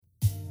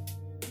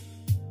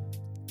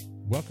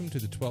Welcome to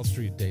the 12th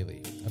Street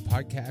Daily, a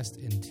podcast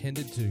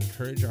intended to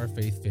encourage our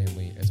faith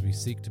family as we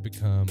seek to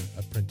become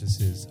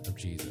apprentices of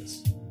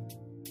Jesus.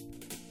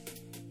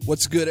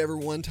 What's good,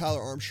 everyone?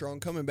 Tyler Armstrong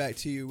coming back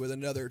to you with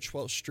another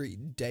 12th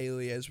Street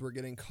Daily as we're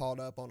getting caught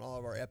up on all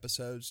of our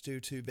episodes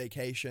due to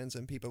vacations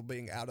and people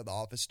being out of the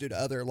office due to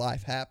other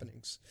life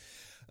happenings.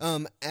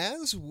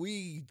 As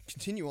we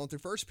continue on through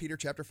 1 Peter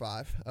chapter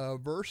 5,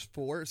 verse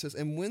 4, it says,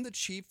 "And when the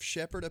chief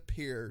shepherd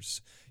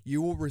appears,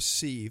 you will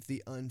receive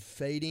the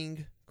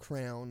unfading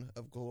crown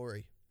of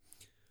glory."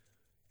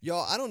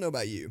 Y'all, I don't know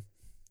about you,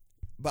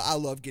 but I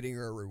love getting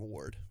a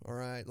reward, all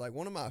right? Like,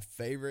 one of my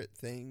favorite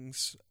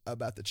things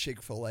about the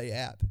Chick-fil-A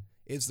app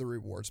is the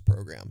rewards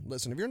program.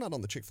 Listen, if you're not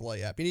on the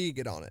Chick-fil-A app, you need to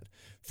get on it.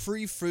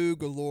 Free food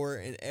galore,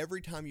 and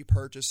every time you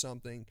purchase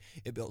something,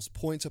 it builds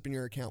points up in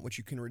your account, which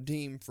you can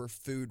redeem for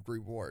food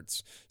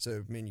rewards.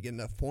 So, I mean, you get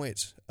enough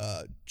points.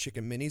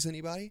 Chicken minis,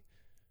 anybody?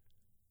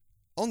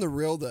 On the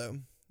real,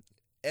 though,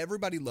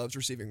 everybody loves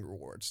receiving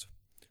rewards.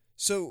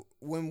 So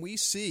when we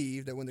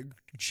see that when the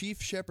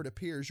chief shepherd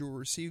appears, you will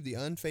receive the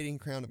unfading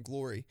crown of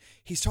glory,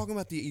 he's talking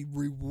about the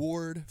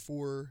reward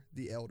for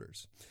the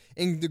elders.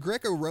 In the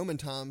Greco-Roman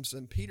times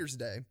in Peter's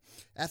day,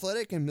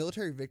 athletic and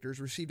military victors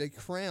received a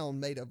crown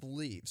made of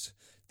leaves.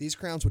 These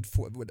crowns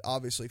would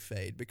obviously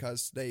fade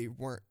because they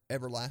weren't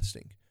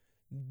everlasting.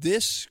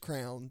 This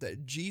crown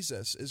that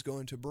Jesus is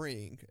going to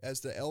bring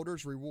as the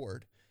elders'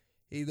 reward,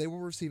 they will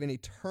receive an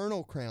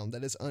eternal crown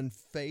that is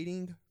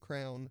unfading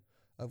crown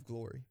of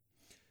glory.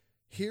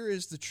 Here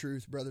is the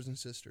truth, brothers and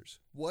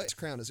sisters. What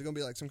crown? Is it going to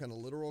be like some kind of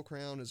literal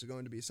crown? Is it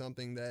going to be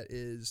something that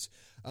is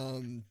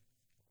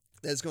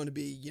that's going to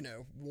be,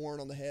 worn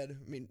on the head?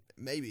 I mean,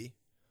 maybe.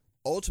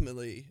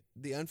 Ultimately,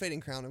 the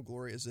unfading crown of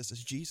glory is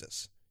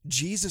Jesus.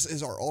 Jesus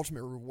is our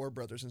ultimate reward,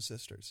 brothers and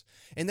sisters.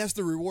 And that's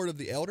the reward of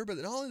the elder, but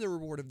not only the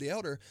reward of the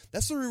elder,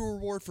 that's the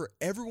reward for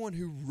everyone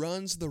who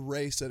runs the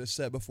race that is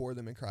set before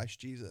them in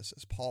Christ Jesus,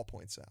 as Paul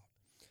points out.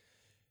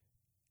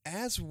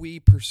 As we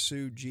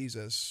pursue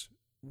Jesus,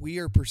 we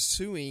are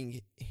pursuing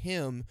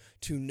him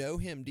to know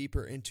him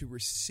deeper and to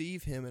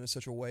receive him in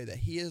such a way that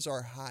he is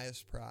our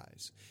highest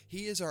prize.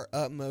 He is our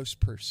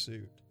utmost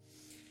pursuit.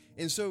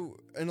 And so,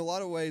 in a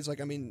lot of ways,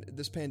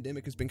 this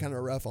pandemic has been kind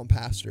of rough on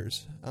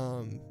pastors.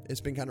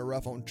 It's been kind of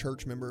rough on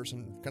church members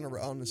and kind of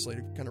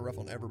rough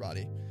on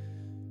everybody.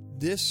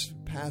 This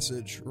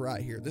passage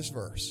right here, this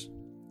verse,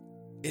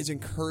 is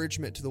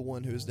encouragement to the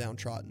one who is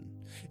downtrodden.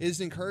 It is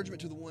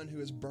encouragement to the one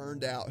who is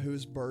burned out, who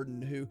is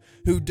burdened,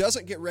 who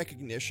doesn't get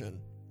recognition.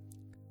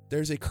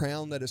 There's a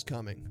crown that is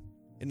coming,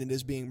 and it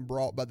is being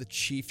brought by the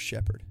chief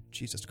shepherd,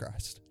 Jesus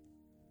Christ.